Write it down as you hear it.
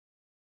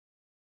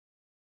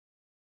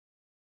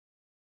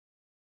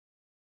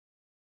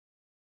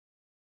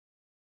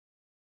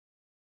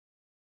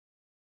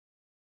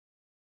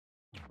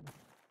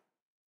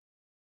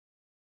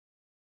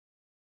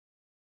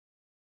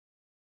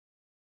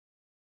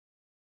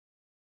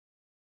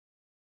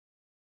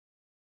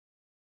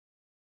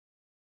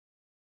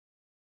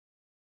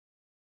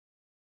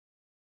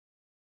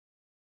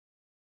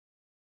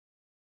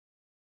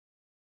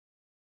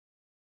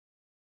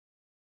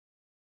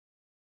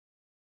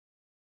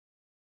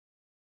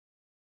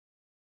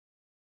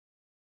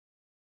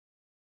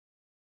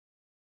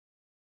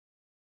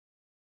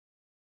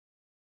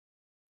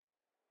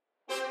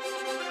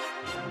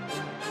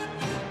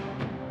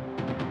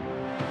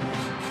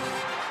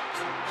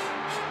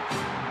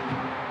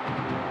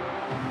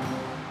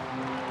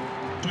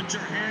Put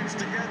your hands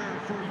together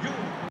for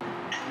your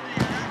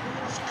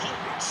Indianapolis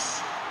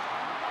Colts.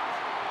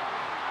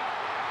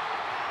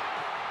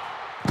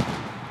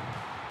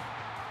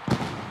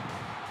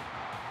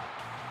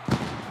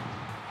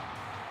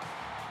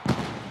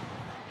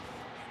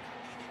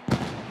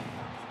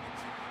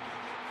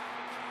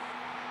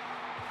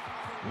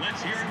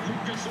 Let's hear it,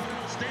 Lucas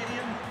Oil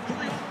Stadium, for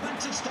the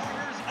offensive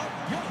starters of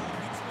your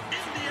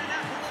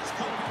Indianapolis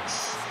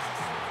Colts.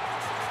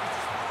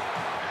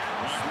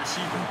 And wide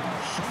receiver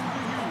from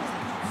the U,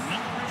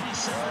 number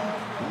 87,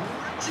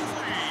 Reggie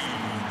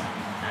Wayne.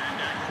 And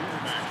at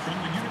quarterback from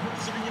the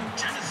University of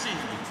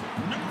Tennessee,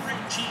 number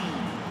 18,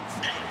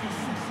 Peyton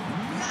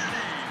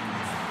Manning.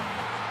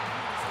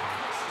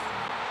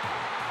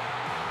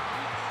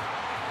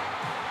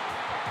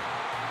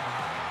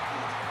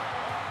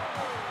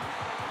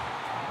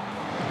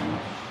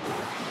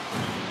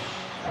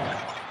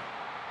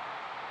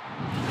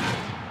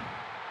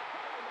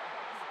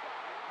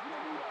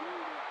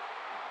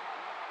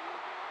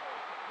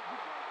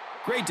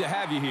 Great to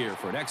have you here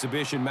for an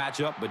exhibition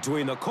matchup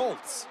between the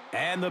Colts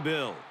and the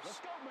Bills.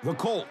 The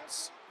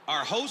Colts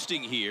are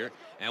hosting here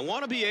and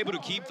want to be able to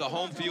keep the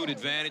home field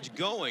advantage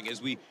going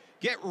as we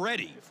get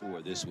ready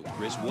for this one.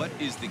 Chris, what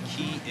is the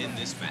key in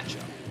this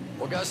matchup?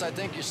 Well, Gus, I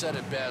think you said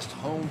it best,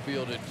 home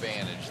field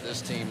advantage.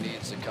 This team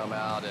needs to come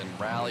out and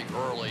rally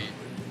early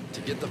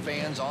to get the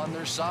fans on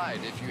their side.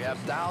 If you have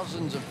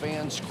thousands of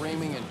fans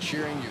screaming and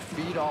cheering, you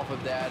feed off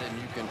of that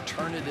and you can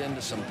turn it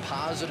into some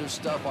positive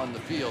stuff on the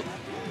field.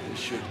 This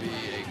should be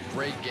a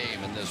great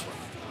game in this one.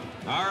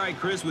 All right,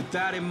 Chris, with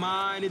that in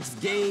mind, it's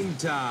game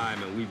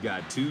time, and we've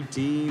got two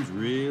teams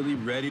really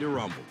ready to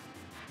rumble.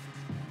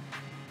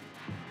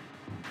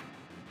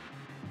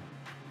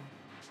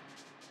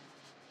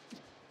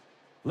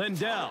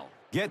 Lindell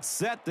gets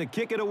set to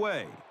kick it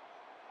away.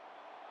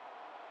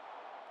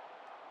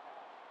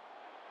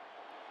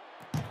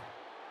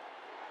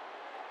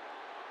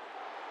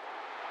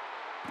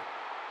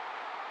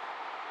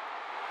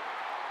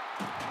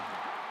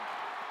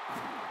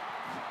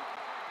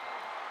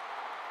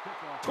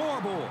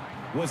 Torboy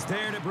was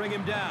there to bring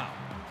him down.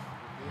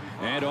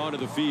 And onto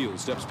the field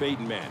steps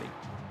Peyton Manning.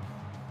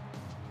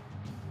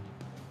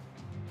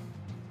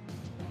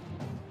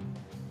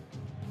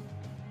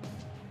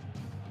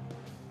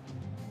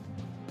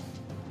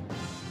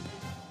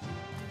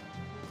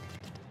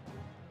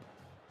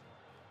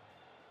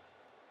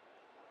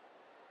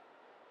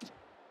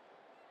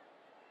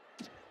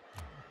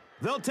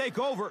 They'll take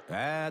over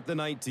at the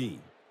 19.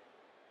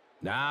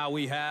 Now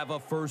we have a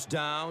first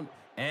down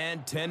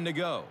and 10 to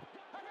go.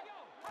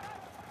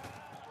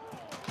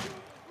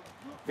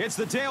 It's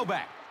the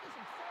tailback.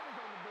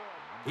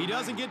 He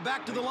doesn't get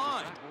back to the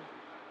line.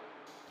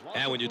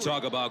 And when you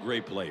talk about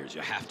great players,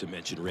 you have to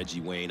mention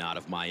Reggie Wayne out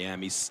of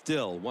Miami.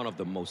 Still one of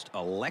the most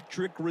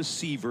electric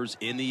receivers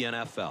in the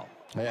NFL.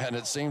 And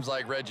it seems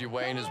like Reggie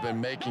Wayne has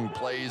been making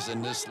plays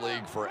in this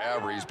league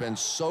forever. He's been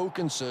so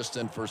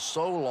consistent for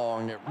so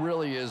long. It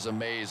really is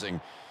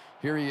amazing.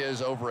 Here he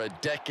is over a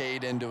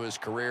decade into his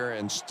career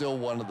and still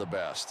one of the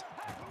best.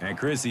 And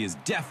Chris, he is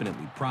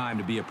definitely primed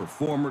to be a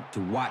performer to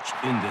watch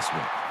in this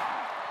one.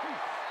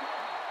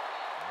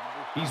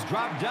 He's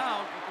dropped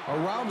down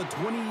around the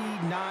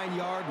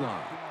 29-yard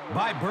line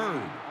by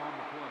Bird.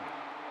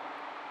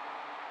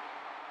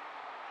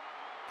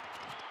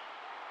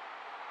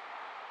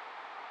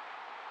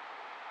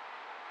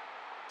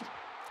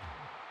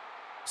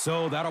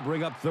 So that'll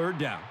bring up third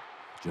down,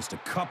 just a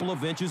couple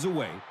of inches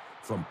away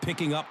from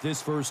picking up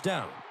this first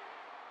down.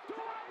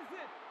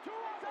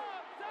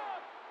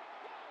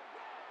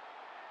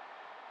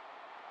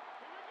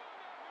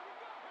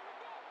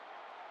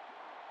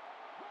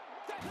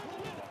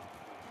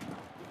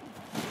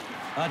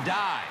 A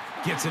dive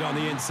gets it on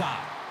the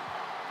inside.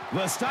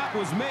 The stop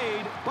was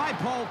made by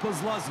Paul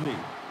Posluszny.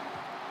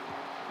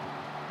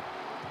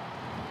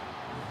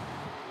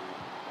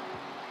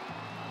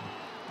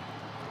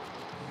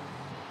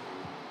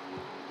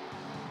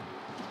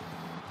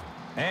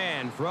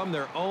 And from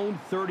their own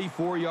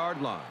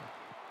 34-yard line.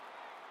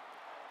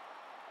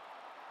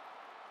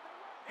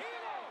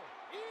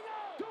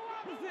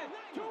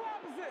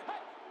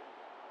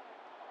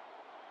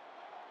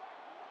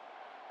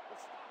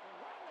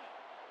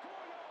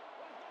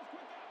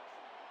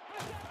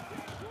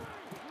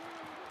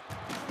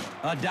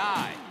 A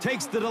dive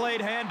takes the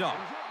delayed handoff.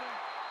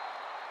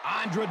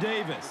 Andre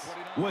Davis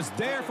was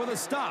there for the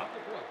stop.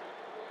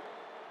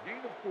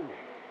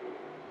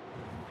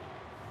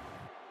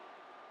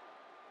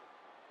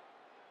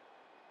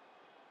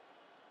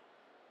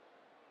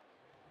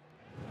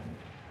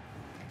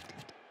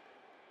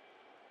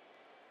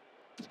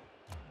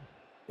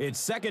 It's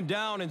second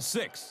down and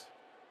 6.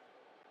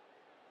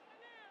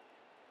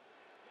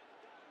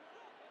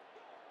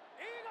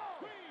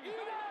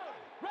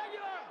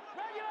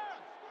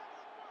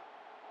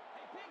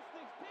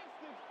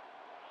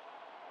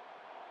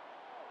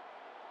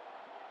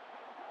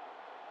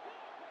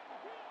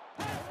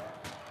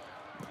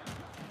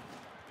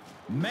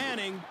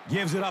 Manning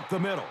gives it up the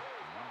middle.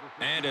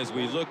 And as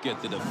we look at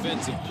the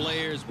defensive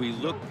players, we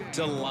look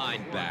to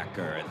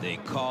linebacker, and they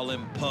call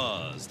him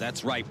Puz.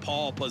 That's right,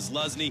 Paul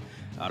Posluszny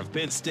out of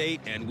Penn State,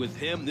 and with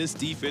him, this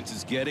defense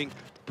is getting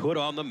put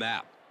on the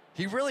map.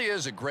 He really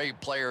is a great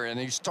player, and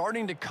he's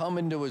starting to come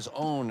into his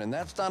own, and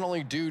that's not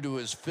only due to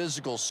his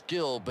physical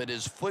skill, but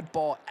his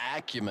football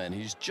acumen.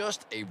 He's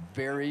just a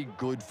very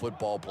good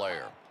football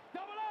player.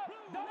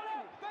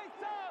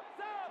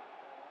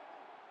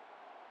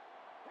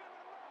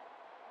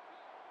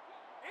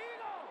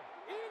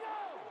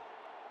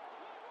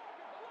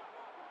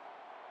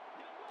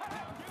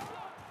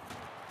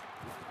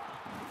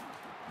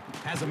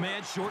 Has a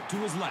man short to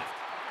his left.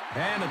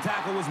 And the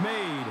tackle was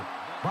made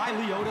by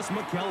Leotis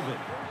McKelvin.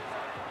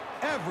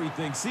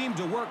 Everything seemed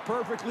to work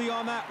perfectly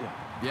on that one.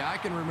 Yeah, I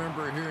can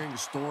remember hearing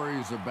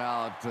stories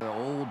about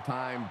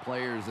old-time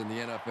players in the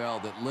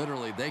NFL that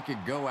literally they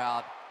could go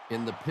out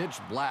in the pitch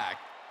black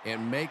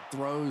and make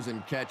throws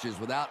and catches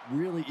without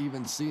really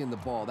even seeing the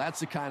ball. That's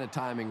the kind of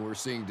timing we're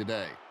seeing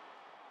today.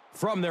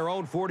 From their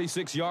own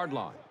 46-yard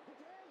line.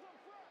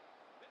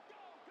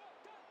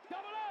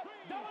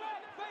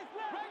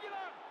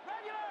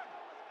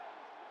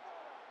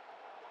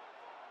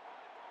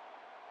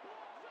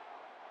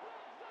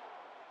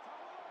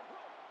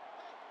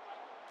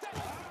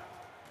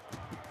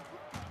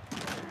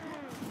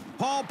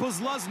 Paul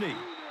Posluszny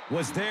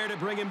was there to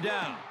bring him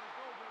down.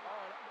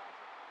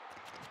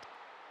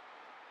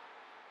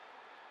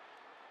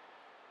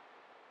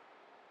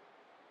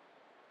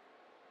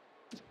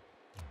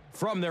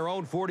 From their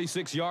own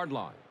 46-yard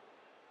line.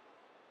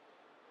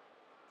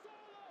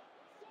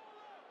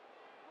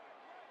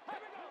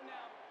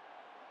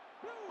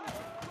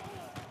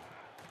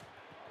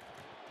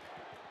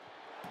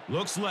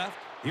 Looks left.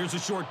 Here's a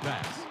short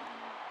pass.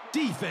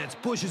 Defense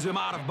pushes him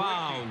out of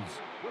bounds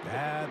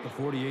at the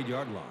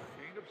 48-yard line.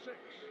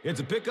 It's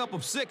a pickup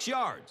of 6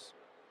 yards.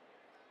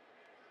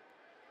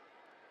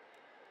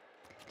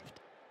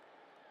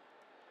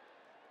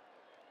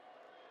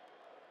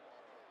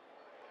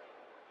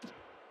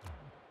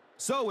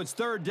 So it's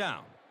third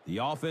down. The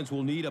offense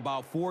will need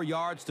about 4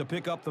 yards to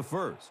pick up the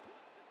first.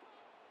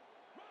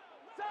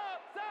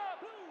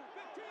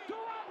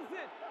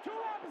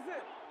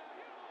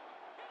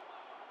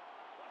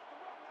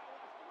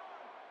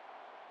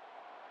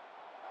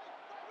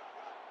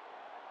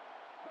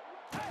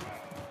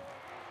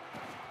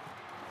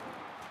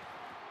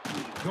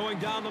 Going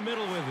down the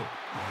middle with it.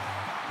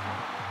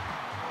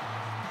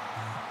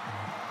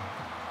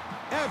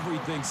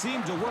 Everything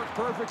seemed to work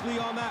perfectly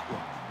on that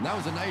one. And that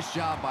was a nice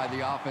job by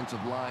the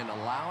offensive line,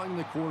 allowing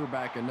the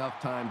quarterback enough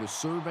time to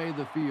survey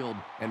the field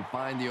and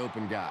find the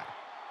open guy.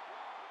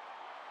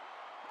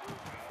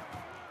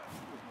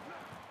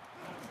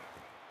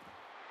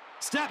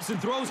 Steps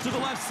and throws to the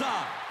left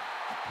side.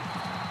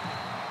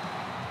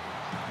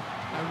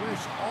 I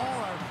wish all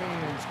our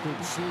fans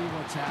could see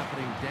what's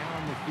happening down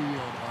the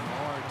field on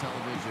our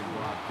television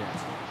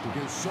broadcast,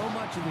 because so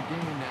much of the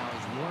game now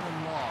is won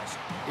and lost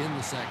in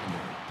the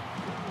secondary.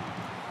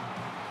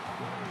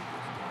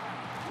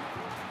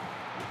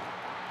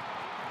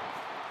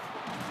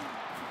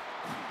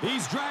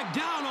 He's dragged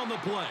down on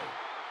the play.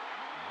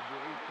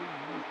 Number 18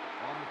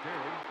 on the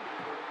carry.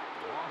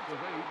 Loss of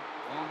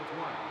 8 on the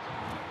play.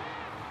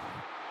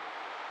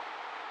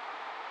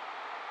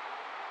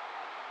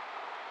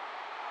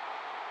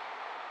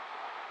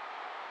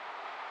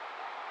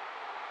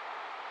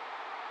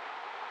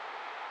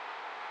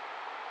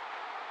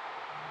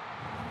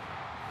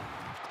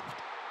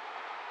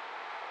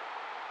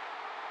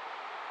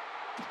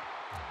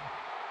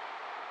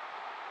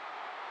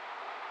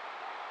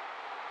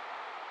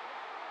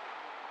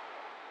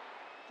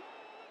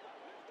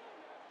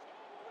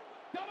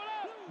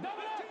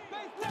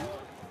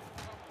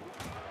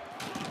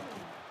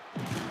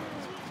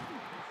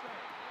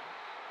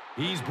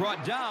 He's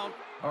brought down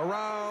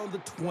around the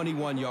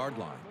 21-yard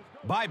line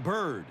by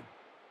Bird.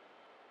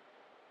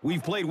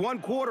 We've played 1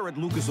 quarter at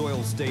Lucas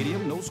Oil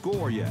Stadium, no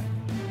score yet.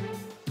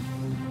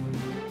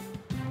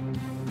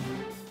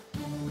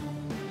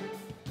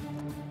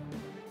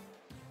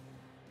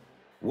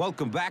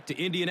 Welcome back to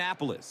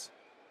Indianapolis.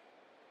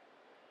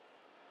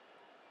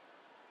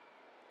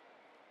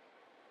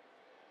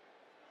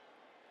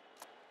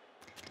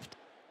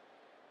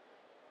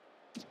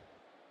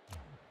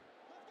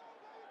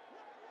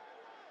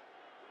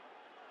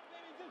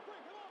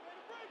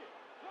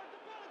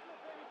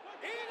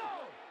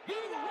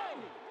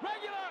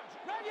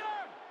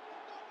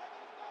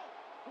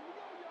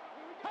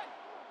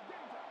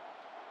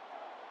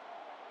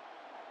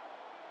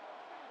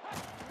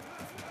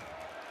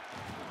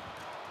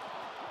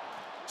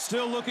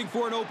 Still looking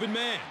for an open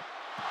man.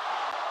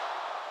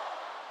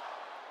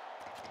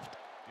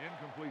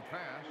 Incomplete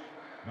pass.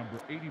 Number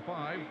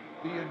 85,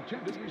 the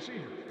intended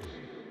receiver.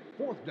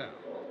 4th down.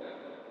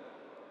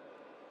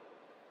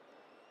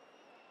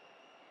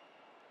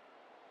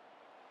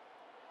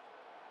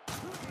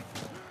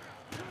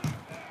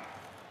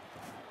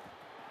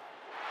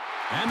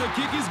 And the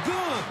kick is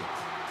good.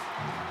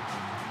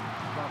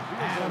 The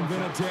Adam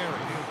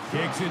Vinatieri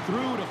kicks it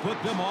through to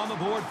put them on the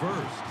board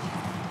first.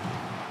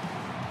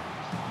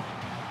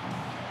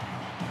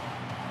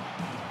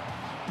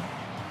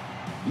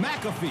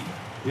 McAfee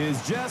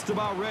is just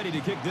about ready to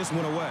kick this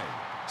one away.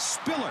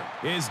 Spiller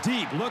is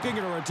deep, looking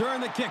to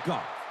return the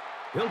kickoff.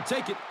 He'll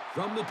take it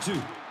from the 2.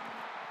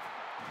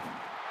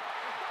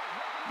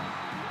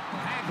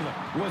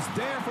 Hagler was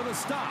there for the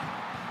stop.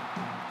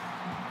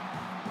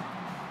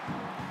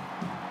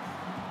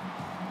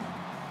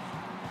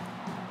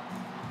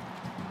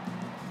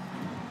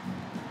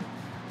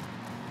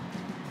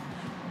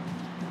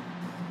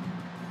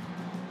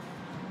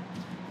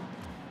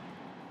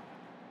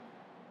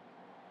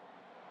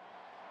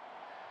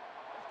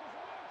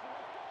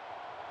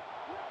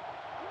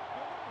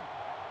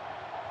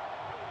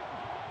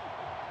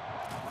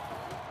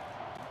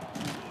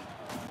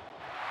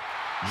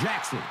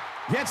 Jackson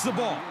gets the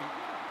ball.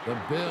 The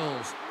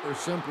Bills are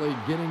simply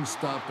getting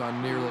stuffed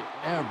on nearly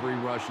every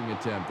rushing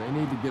attempt. They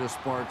need to get a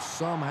spark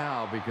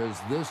somehow because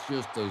this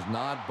just does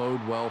not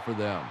bode well for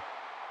them.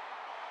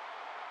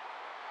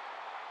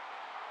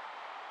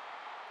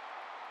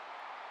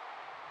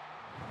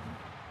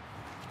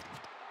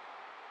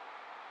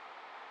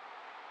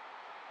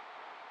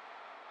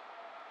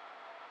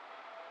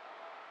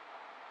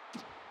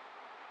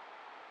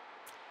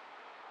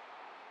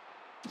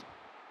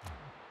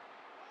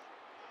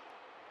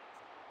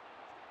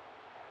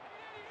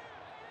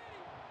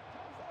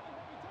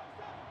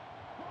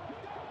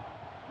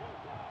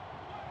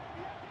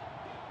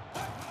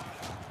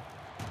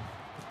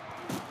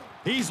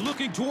 He's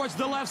looking towards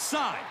the left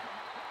side.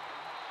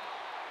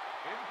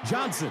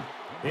 Johnson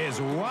is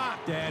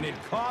rocked, and it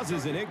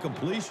causes an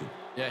incompletion.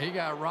 Yeah, he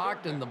got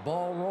rocked and the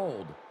ball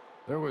rolled.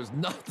 There was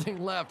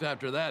nothing left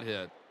after that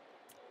hit.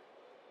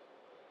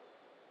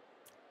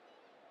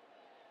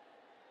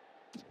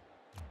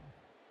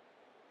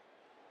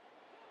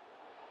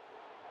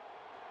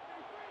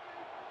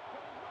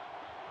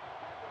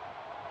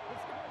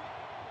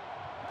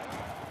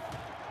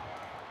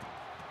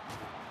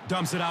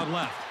 Dumps it out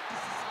left.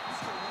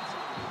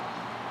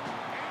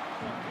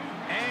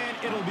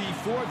 It'll be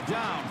 4th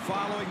down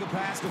following the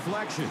pass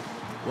deflection.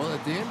 Well,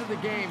 at the end of the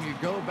game, you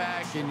go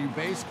back and you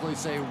basically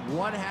say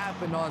what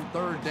happened on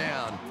 3rd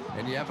down,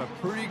 and you have a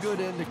pretty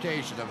good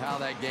indication of how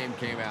that game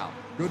came out.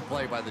 Good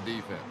play by the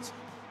defense.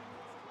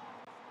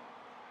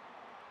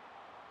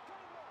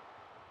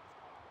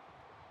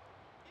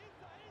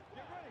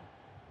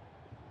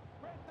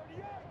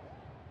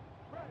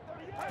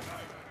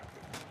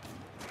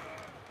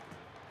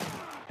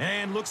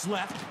 And looks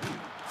left.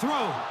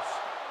 Throws.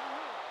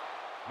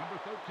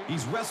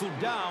 He's wrestled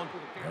down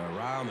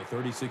around the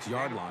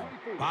 36-yard line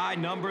by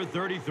number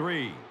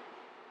 33.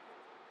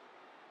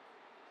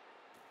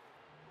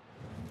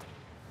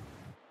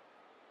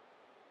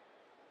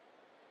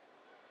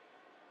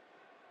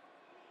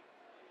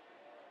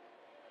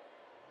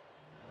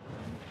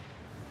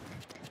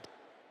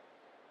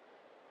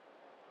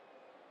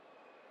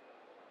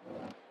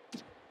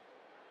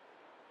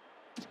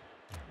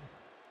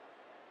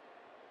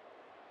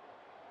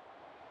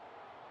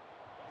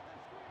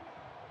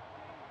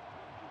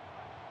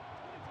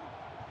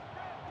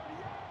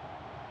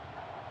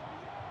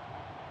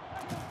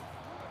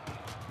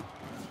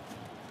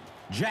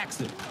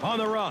 Jackson on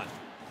the run.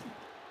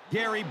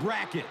 Gary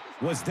Brackett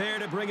was there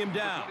to bring him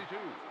down.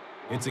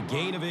 It's a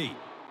gain of 8.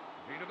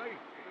 Gain of 8.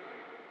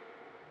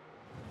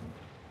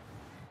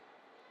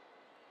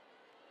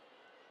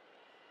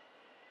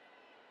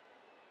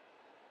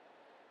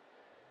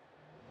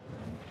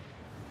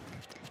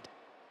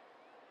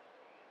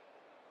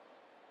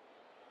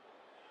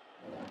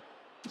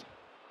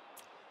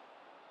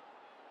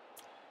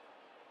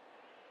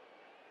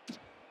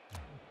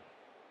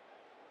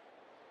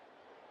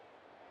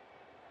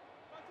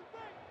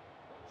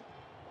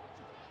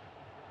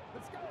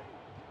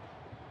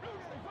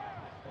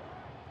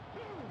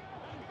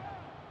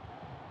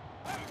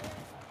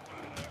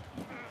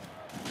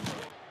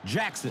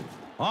 Jackson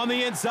on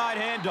the inside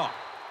handoff.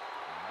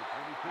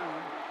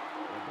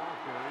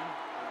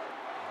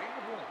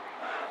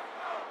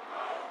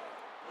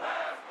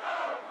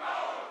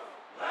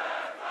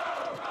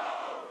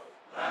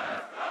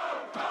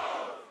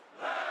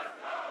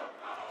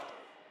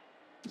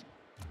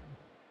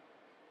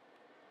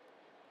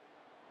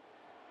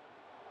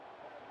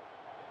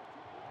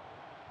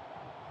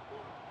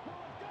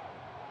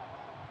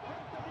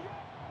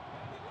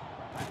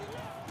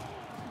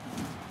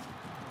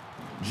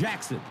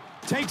 Jackson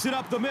takes it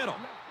up the middle.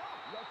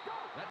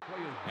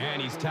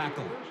 And he's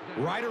tackled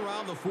right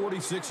around the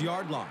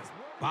 46-yard line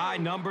by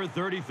number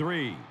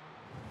 33.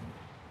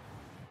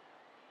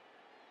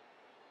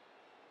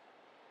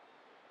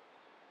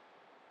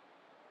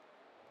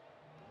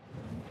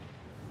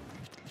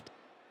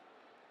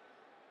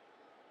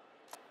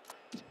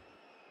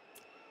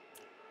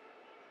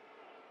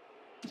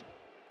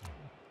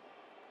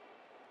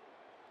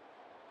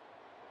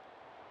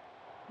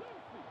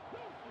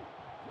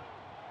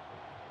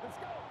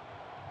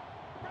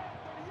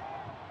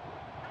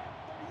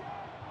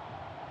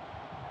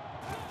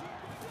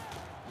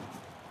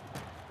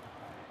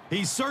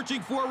 He's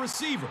searching for a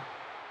receiver.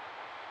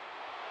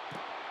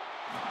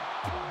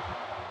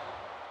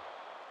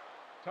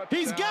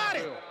 He's got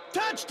it!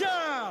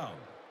 Touchdown!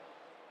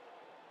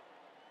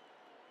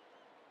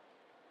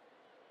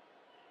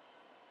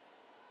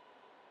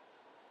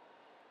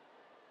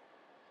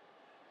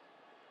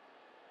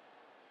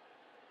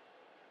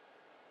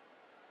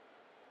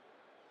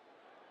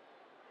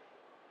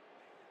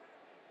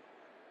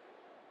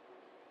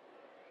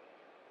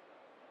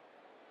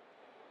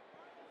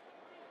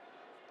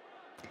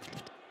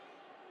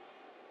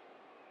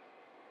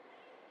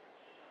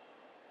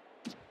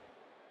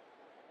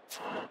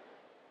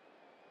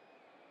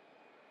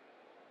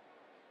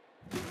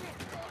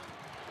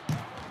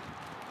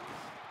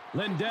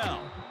 Lindell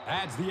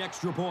adds the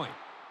extra point.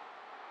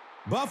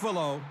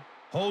 Buffalo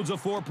holds a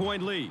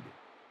 4-point lead.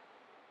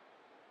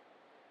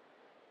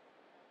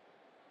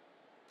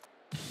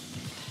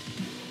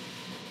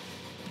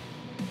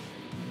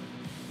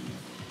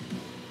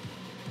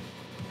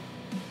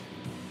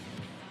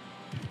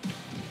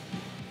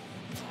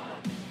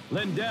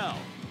 Lindell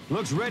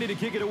looks ready to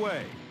kick it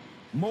away.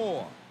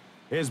 Moore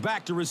is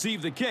back to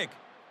receive the kick.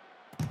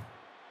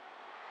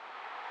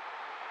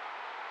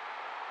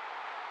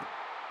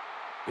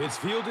 It's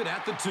fielded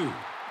at the 2.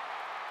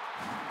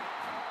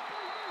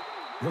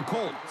 The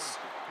Colts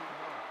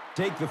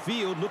take the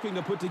field looking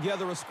to put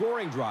together a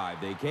scoring drive.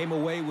 They came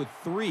away with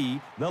 3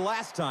 the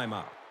last time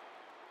out.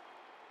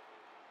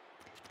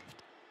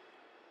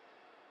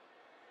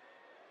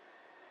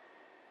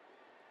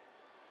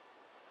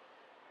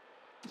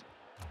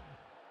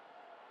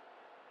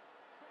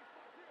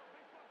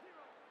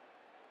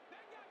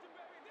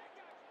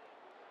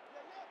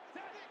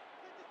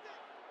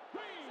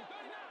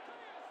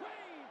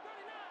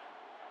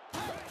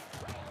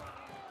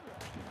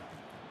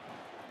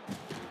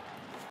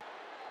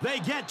 They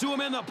get to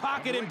him in the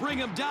pocket and bring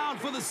him down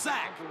for the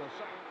sack.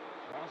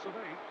 Loss of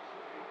 8.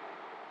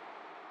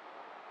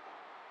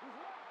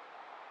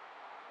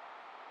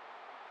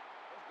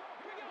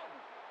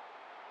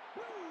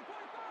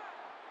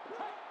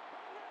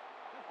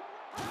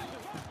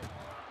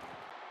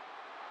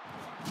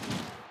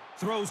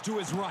 Throws to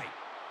his right.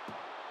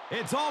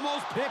 It's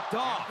almost picked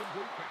off.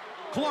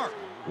 Clark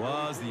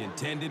was the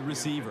intended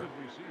receiver.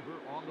 Receiver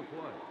on the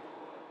play.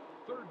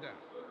 3rd down.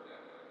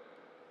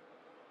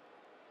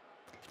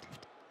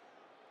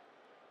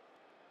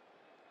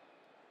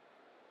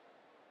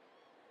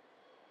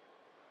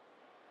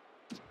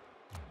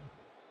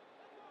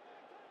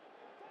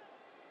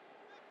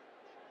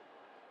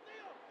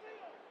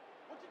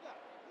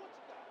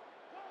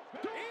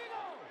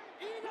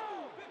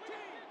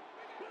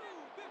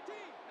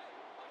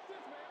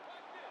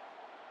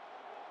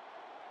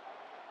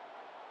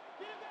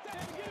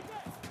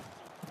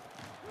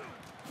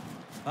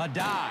 A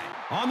dive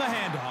on the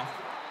handoff.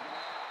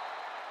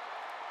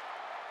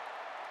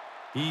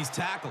 He's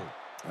tackled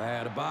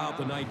at about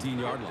the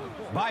 19-yard line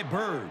by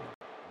Bird.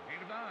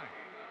 Gain of 9.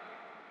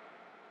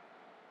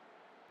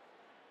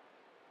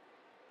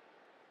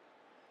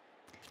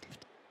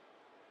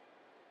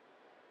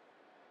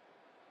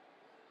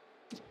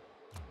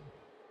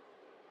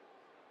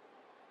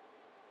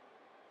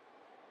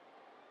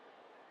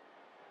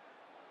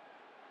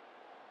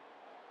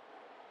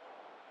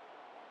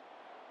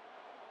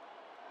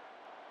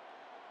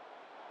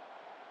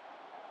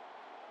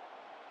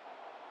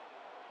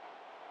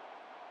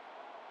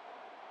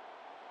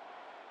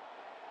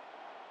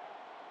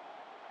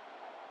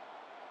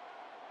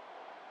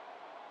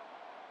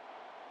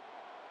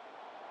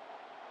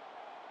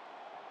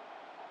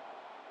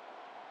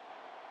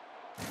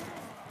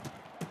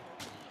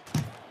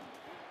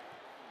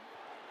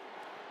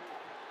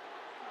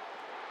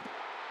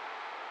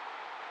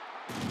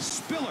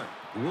 Spiller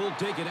will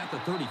take it at the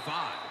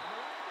 35.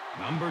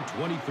 Number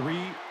 23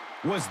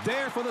 was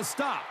there for the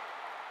stop.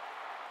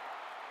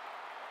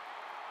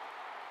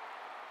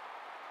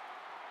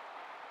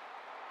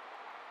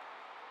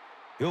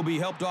 He'll be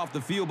helped off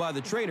the field by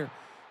the trainer,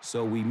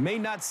 so we may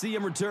not see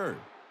him return.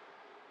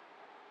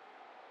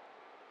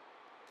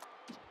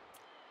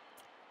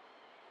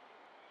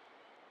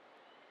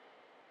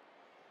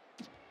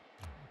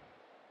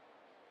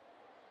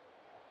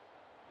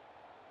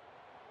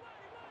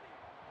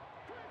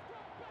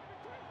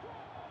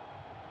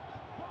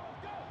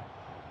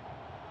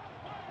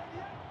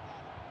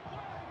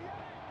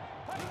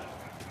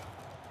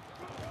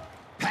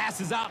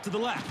 Passes out to the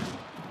left.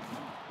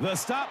 The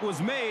stop was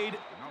made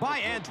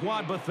by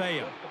Antoine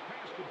Bethea.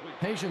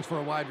 Patience for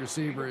a wide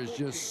receiver is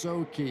just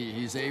so key.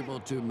 He's able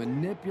to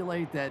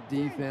manipulate that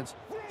defense,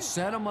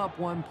 set them up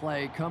one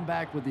play, come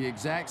back with the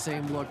exact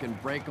same look,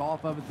 and break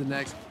off of it the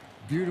next.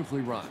 Beautifully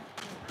run.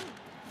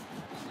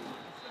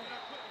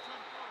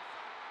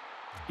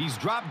 He's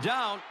dropped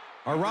down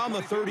around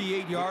the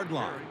 38-yard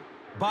line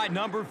by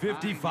number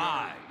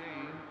 55.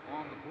 Gain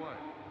on the play.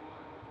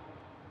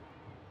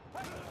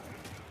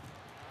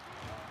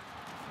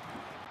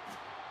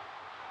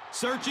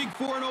 Searching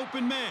for an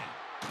open man.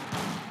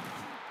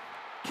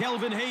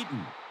 Kelvin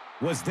Hayton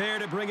was there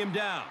to bring him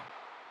down.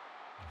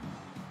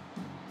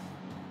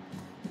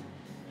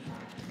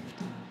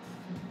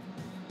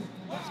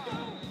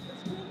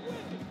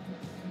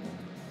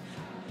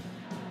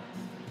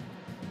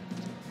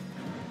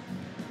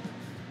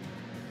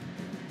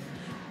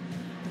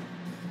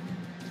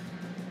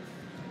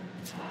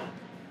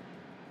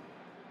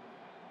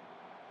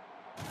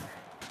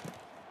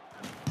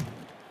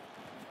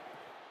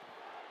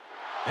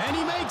 And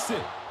he makes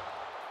it.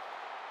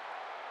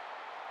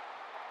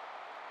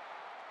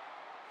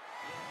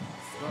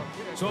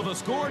 So the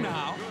score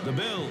now, the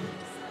Bills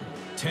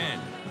 10,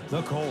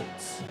 the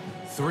Colts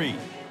 3.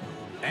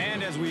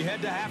 And as we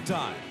head to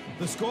halftime,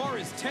 the score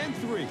is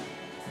 10-3.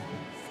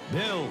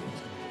 Bills.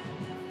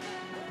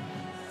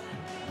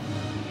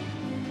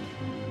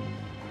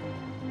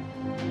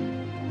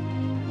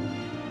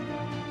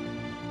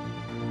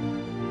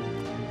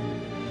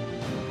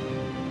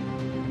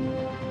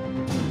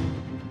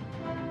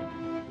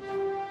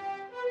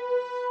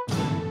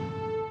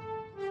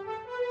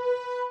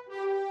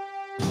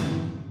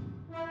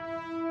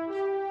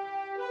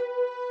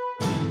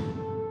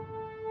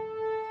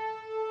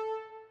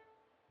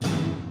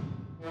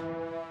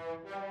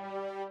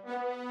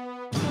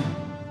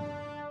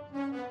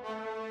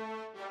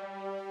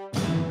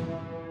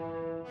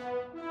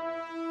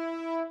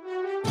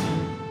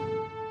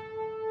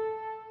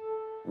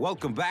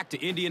 Welcome back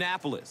to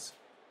Indianapolis.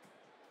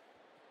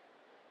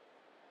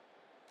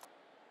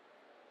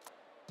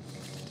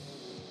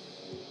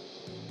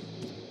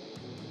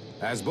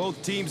 As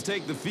both teams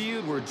take the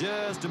field, we're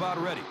just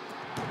about ready.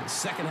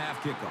 Second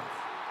half kickoff.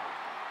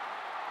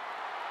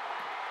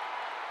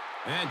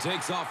 And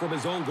takes off from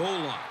his own goal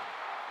line.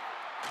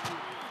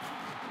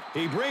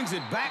 He brings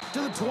it back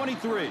to the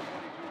 23.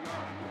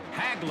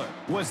 Hagler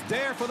was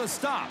there for the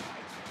stop.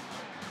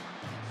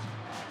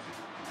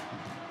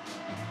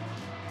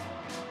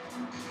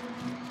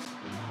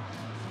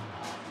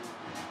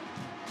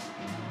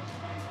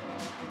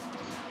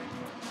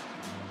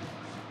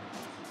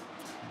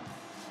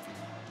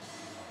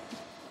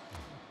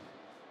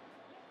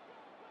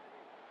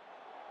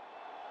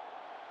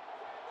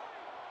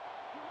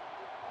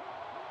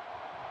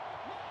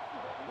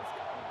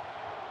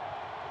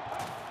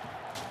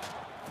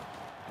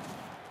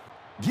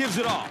 Gives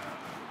it off.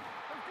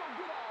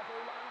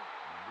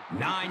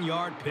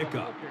 9-yard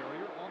pickup.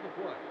 Carrier on the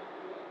play.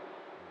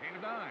 Gain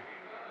of 9.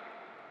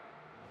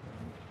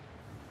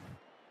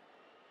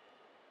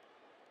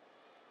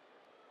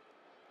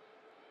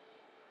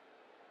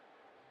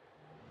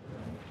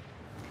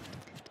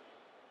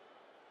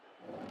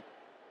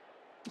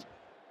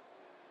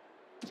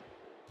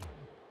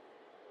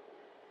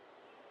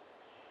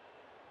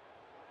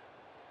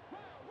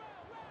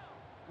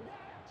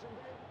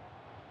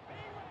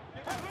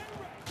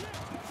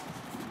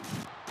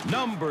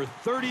 Number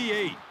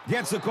 38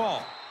 gets a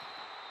call.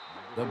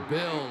 The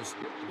Bills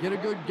get a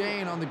good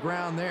gain on the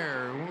ground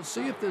there. We'll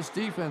see if this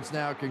defense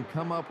now can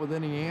come up with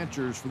any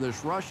answers for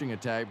this rushing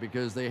attack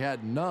because they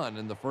had none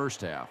in the first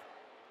half.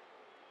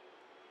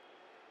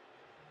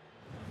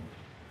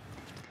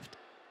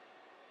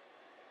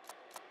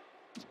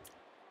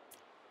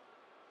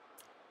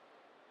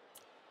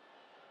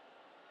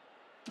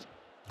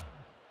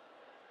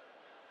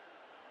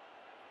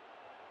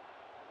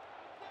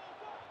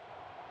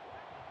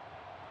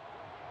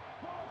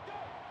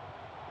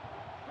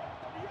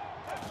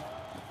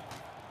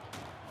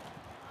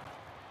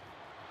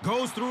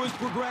 Goes through his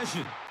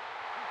progression.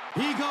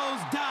 He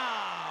goes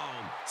down.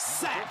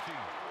 Sack.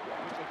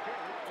 With the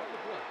carry on the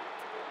play.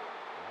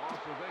 Loss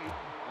of 8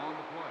 on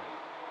the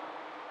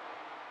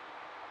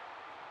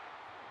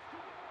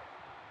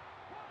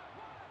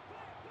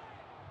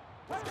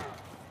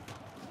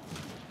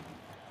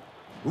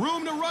play.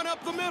 Room to run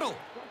up the middle.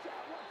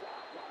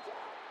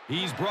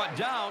 He's brought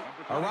down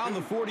around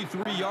the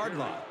 43-yard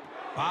line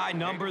by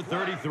number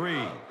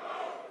 33.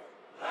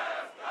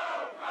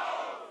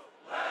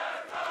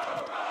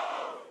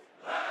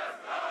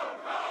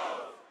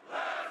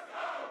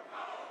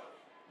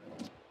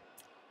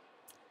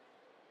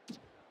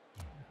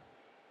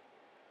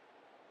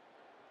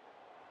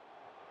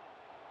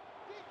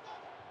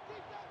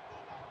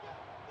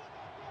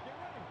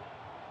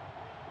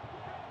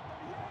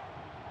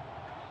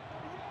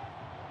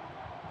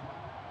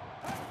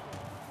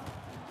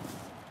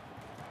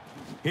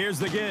 Here's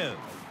the give.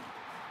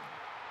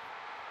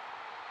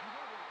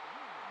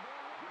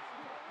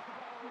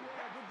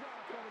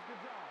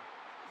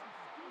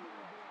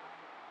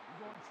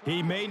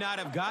 He may not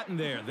have gotten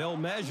there. They'll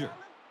measure.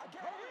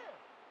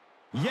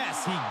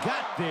 Yes, he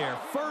got there.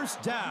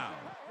 First down.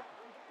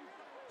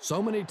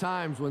 So many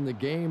times when the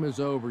game is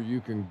over, you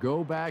can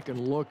go back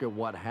and look at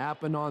what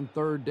happened on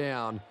third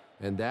down,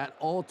 and that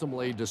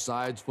ultimately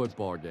decides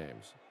football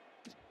games.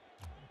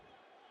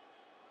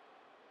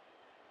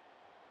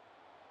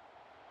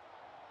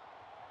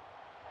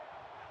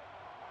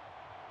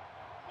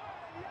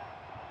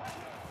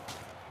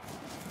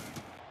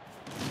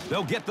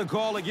 They'll get the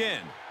call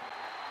again.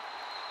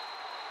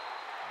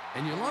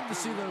 And you love to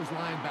see those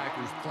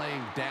linebackers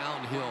playing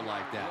downhill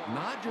like that,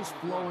 not just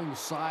flowing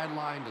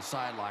sideline to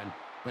sideline,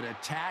 but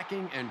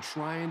attacking and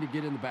trying to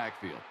get in the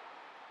backfield.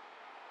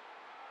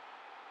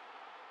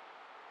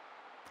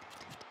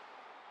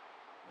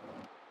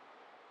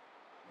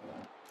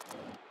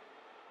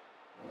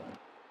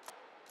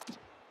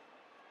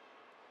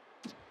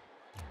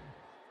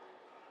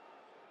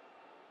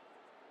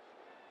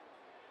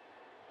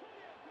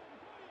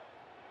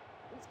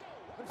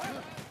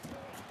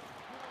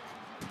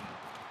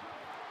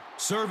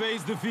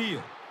 surveys the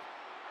field.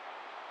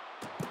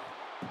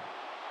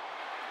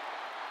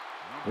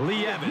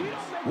 Lee Evans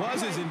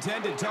was his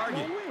intended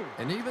target.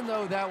 And even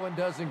though that one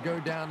doesn't go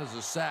down as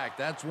a sack,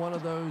 that's one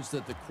of those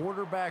that the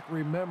quarterback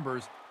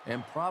remembers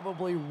and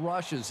probably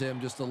rushes him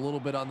just a little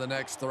bit on the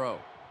next throw.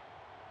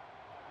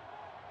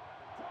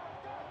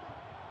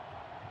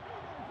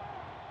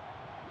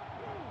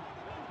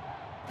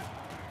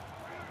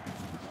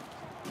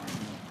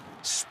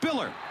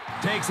 Spiller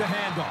takes a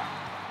handoff.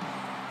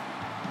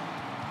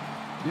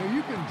 You know,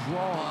 you can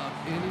draw up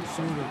any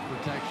sort of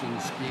protection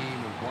scheme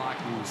and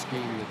blocking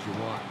scheme that you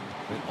want,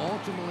 but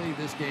ultimately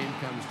this game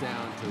comes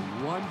down to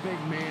one big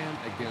man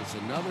against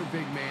another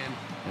big man,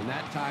 and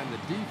that time the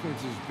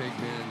defense's big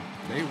men,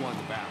 they won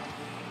the battle.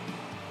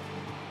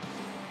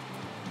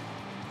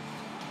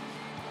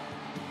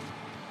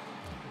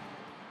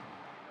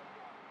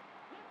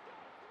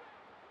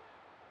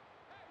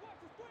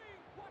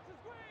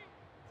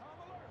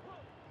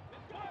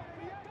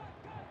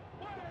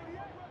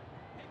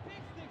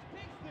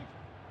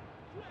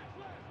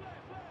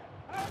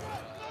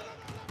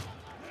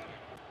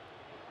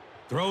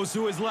 Throws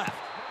to his left.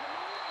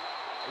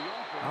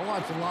 I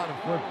watch a lot of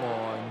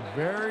football, and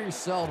very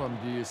seldom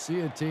do you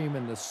see a team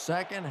in the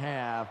second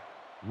half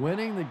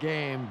winning the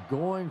game,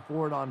 going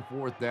for it on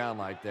fourth down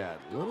like that.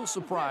 A little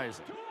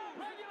surprising.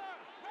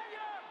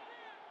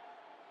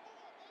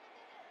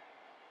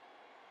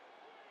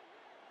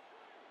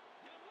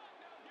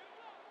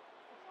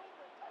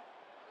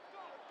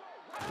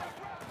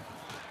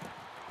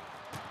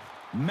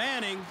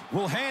 Manning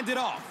will hand it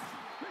off.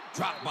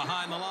 Dropped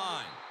behind the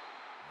line.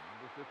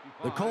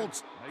 The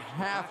Colts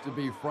have to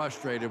be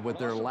frustrated with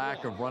their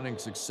lack of running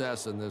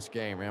success in this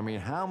game. I mean,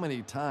 how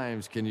many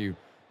times can you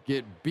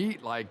get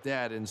beat like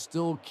that and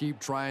still keep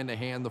trying to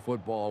hand the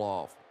football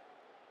off?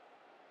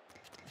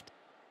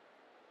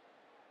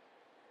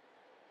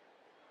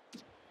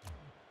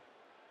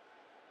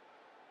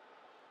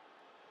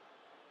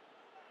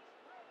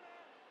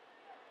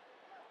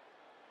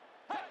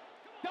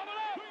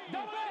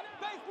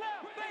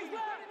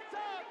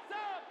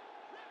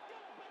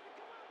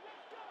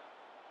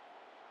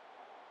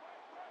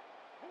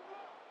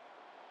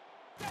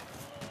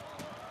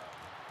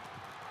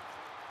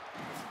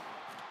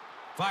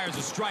 Fires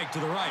a strike to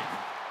the right.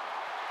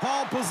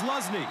 Paul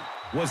Posluszny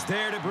was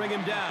there to bring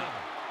him down.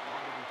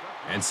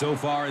 And so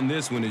far in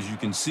this one, as you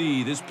can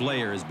see, this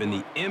player has been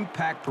the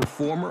impact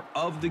performer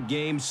of the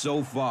game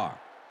so far.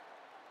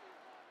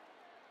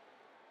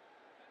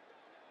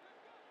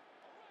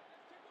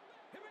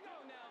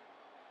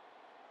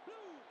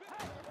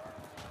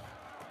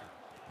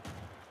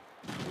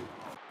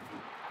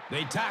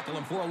 They tackle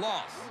him for a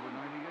loss.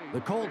 The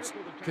Colts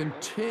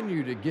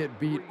continue to get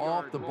beat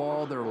off the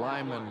ball. Their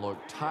linemen look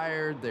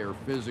tired. They're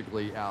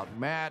physically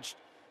outmatched,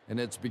 and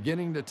it's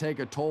beginning to take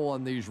a toll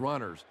on these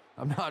runners.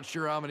 I'm not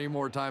sure how many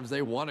more times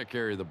they want to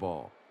carry the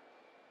ball.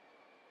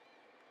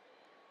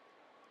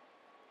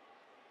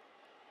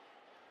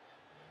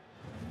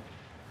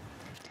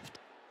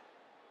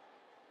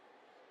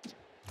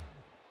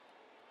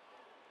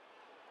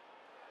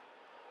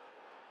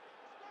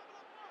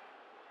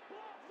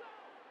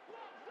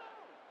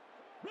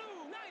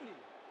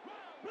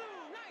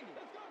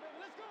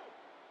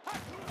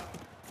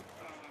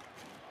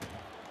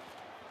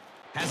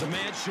 Has a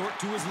man short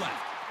to his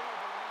left.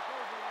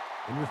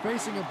 When you're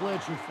facing a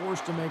blitz, you're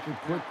forced to make a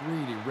quick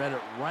read. He read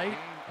it right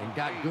and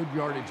got good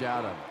yardage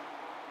out of it.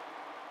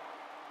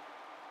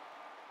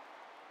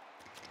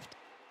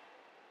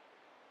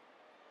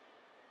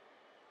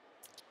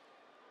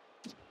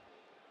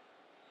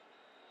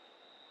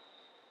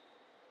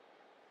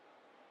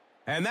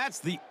 And that's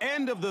the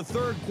end of the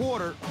third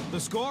quarter. The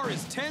score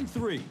is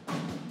 10-3.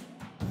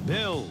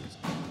 Bills.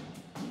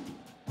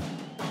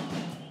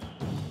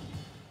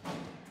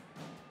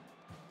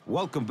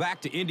 Welcome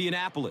back to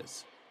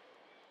Indianapolis.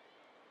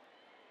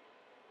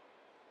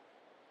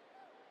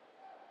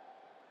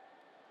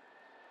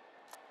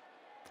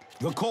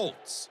 The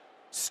Colts.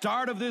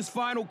 Start of this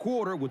final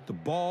quarter with the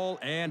ball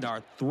and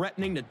are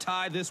threatening to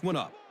tie this one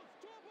up.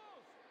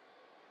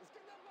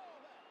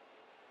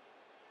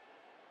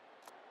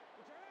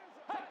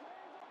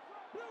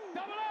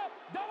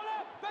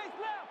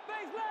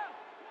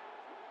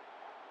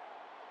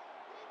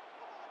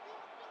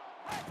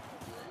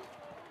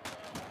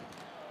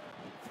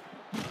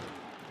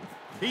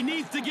 He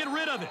needs to get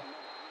rid of it.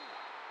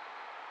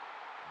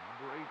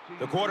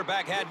 The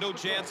quarterback had no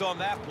chance on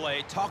that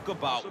play. Talk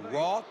about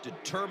raw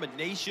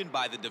determination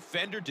by the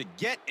defender to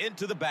get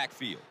into the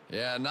backfield.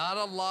 Yeah, not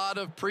a lot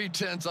of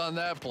pretense on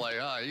that play,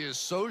 huh? He is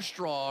so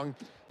strong.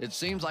 It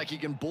seems like he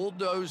can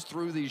bulldoze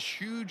through these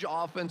huge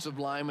offensive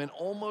linemen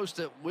almost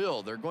at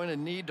will. They're going to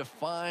need to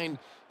find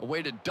a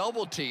way to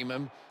double team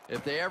him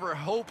if they ever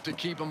hope to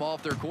keep him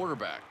off their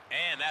quarterback.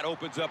 And that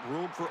opens up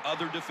room for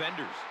other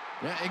defenders.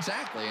 Yeah,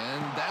 exactly,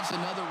 and that's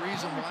another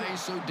reason why he's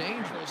so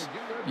dangerous.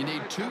 You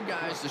need two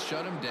guys to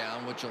shut him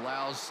down, which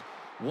allows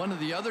one of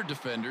the other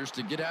defenders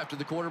to get after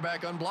the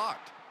quarterback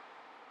unblocked.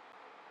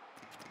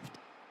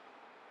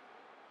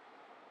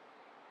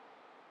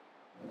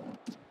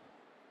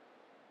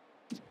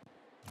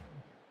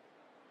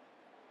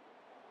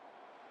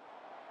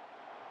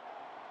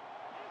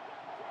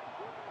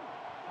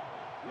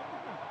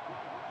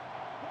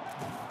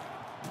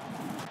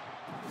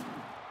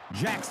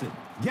 Jackson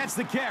gets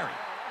the carry.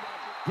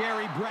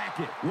 Gary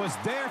Brackett was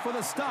there for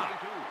the stop.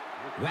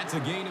 That's a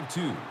gain of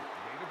 2.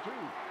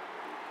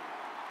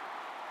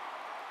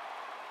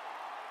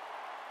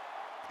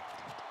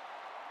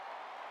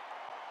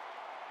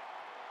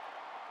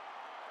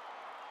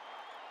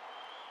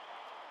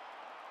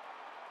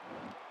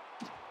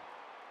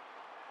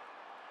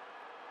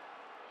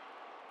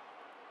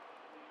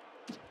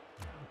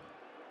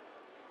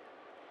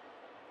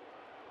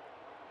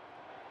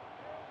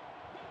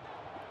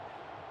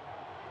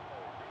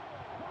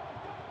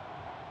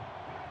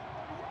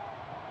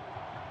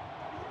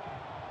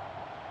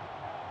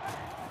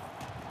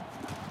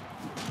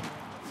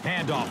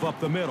 Handoff up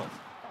the middle.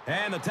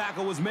 And the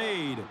tackle was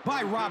made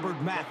by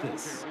Robert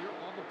Mathis.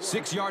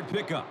 6-yard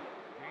pickup.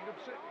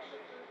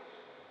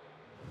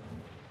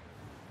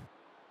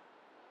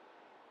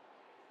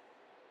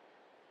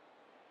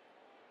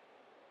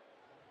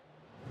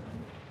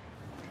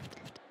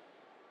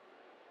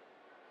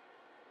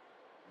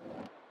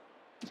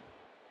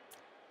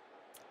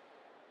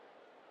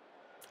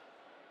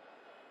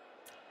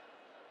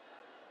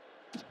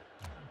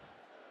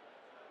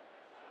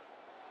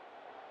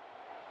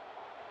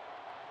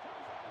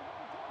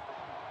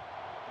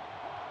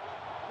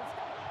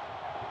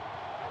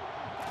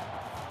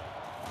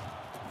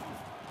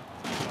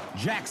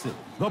 Jackson,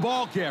 the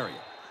ball carrier.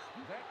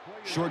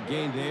 Short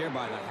gain there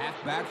by the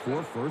halfback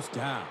for first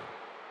down.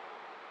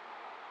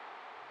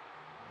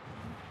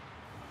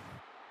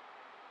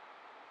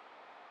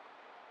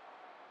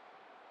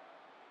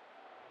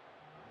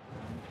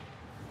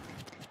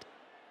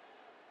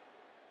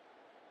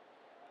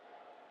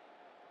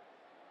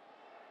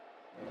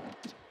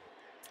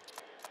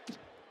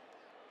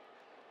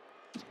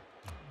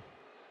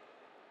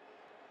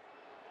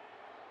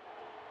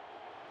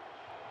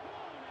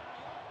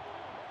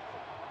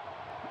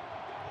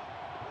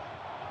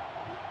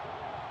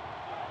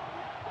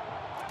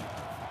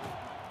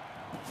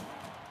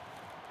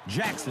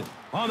 Jackson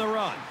on the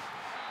run.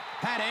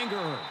 Pat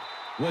Angerherd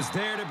was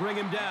there to bring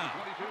him down.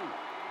 22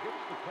 gets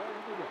the call on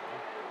the run.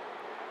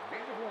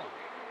 Gain of 1.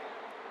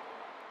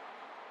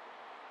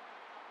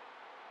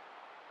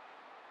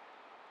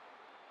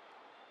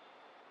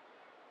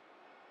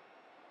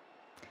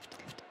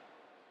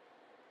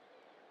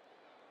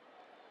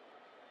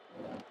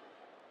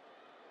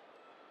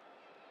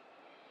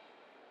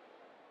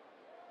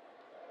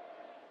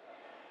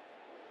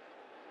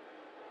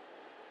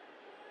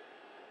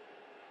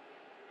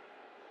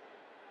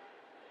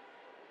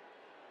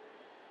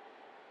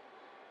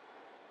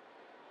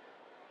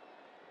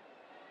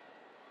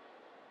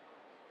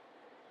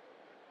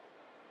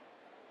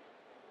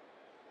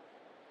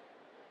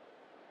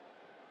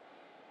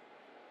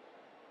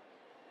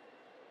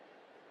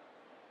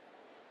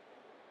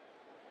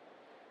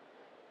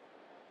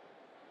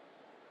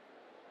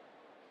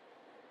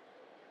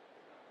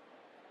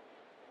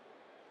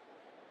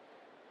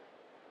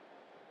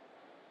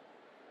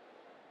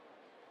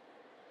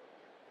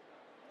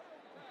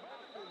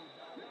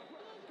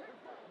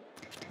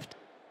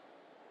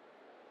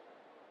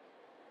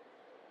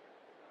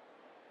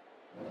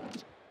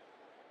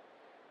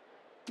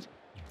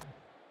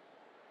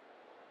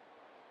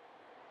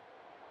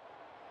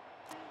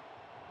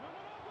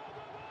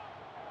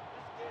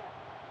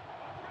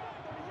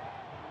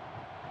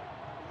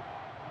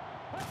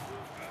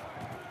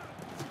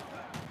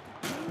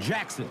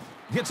 Jackson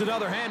gets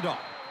another handoff.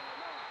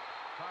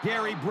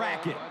 Gary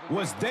Brackett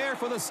was there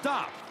for the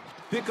stop.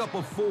 Pickup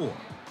of 4.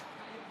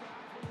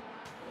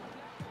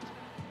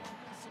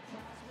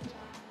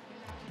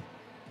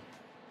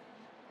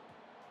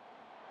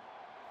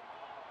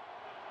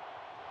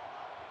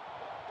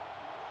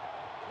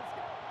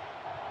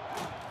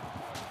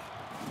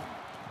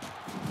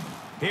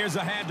 Here's a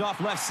handoff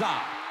left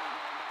side.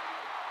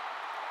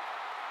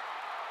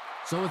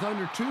 So with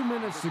under 2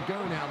 minutes to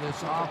go now,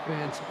 this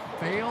offense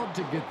failed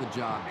to get the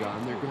job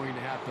done. They're going to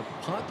have to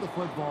punt the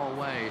football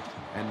away,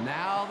 and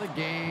now the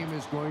game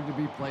is going to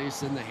be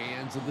placed in the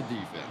hands of the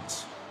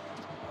defense.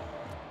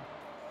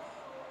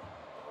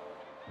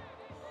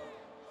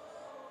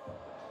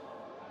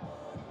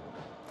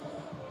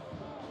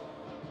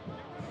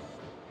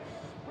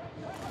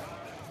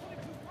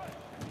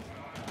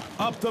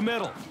 Up the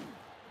middle.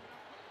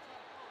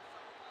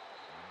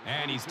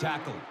 And he's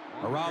tackled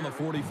around the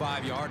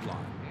 45-yard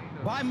line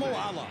by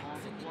Moala.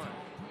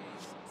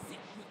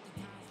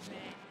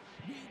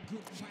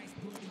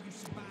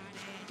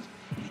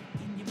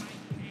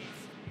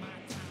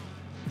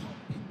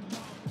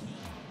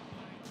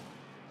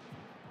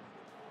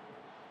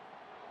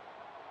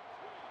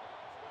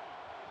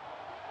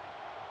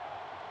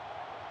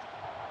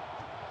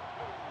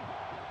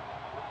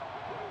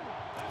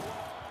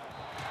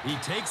 He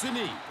takes a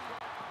knee.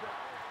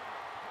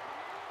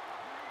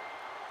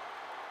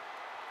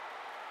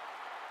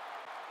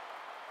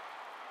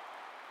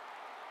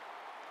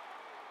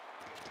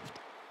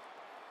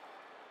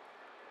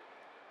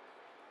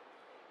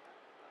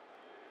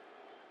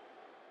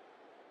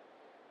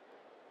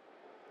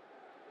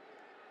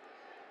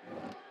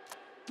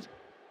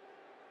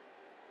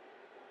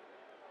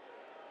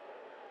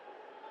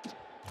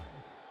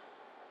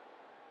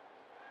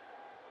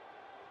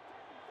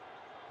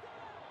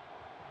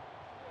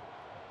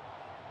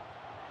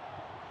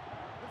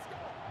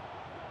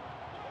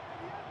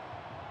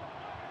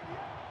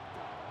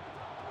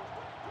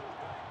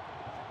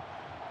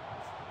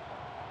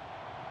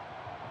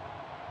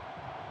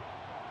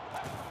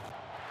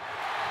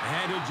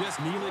 to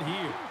just kneel it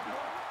here.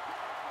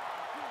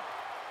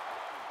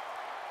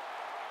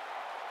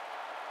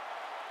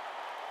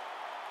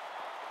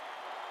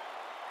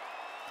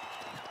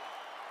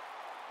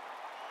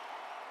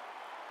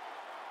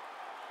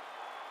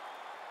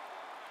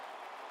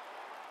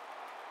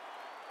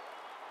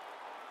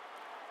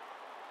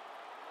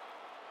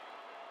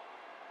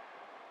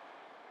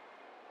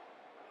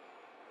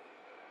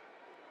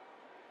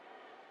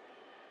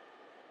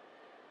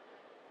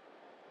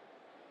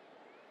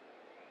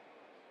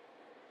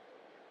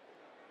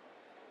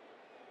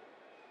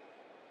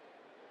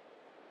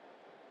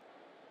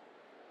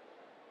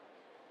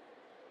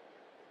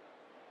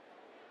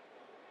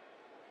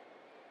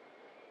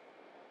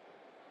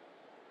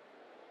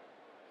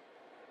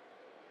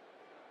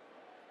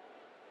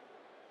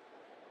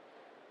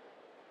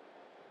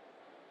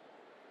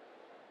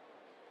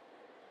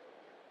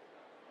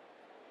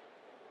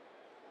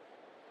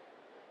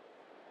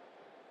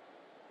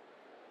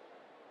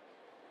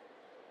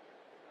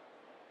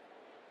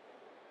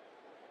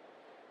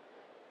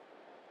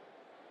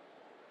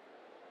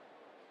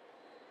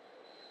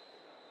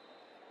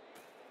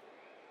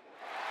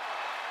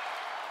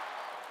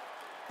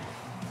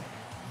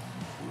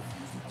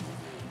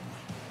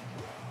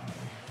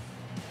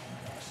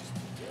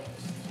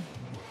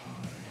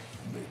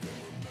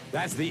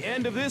 That's the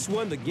end of this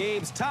one. The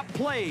game's top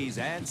plays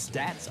and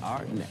stats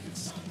are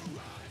next.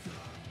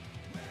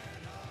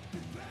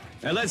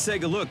 And let's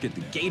take a look at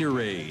the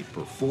Gatorade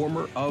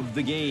Performer of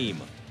the Game.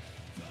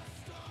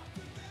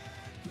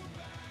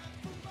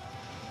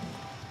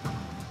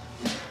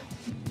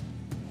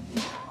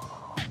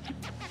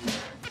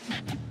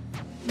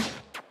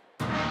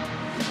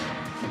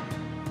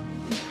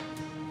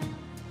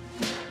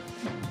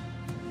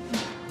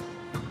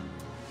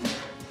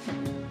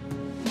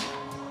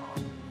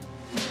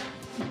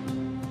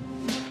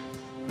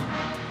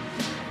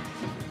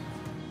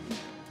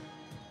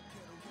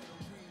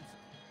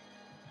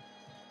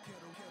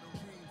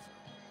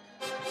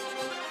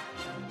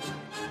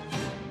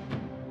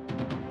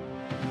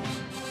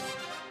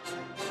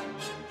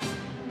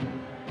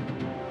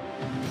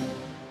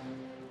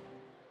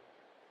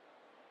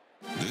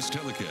 This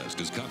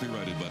telecast is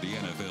copyrighted by the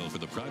NFL for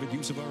the private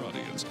use of our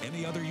audience.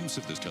 Any other use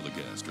of this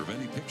telecast or of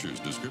any pictures,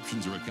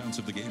 descriptions, or accounts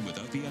of the game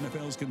without the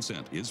NFL's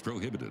consent is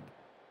prohibited.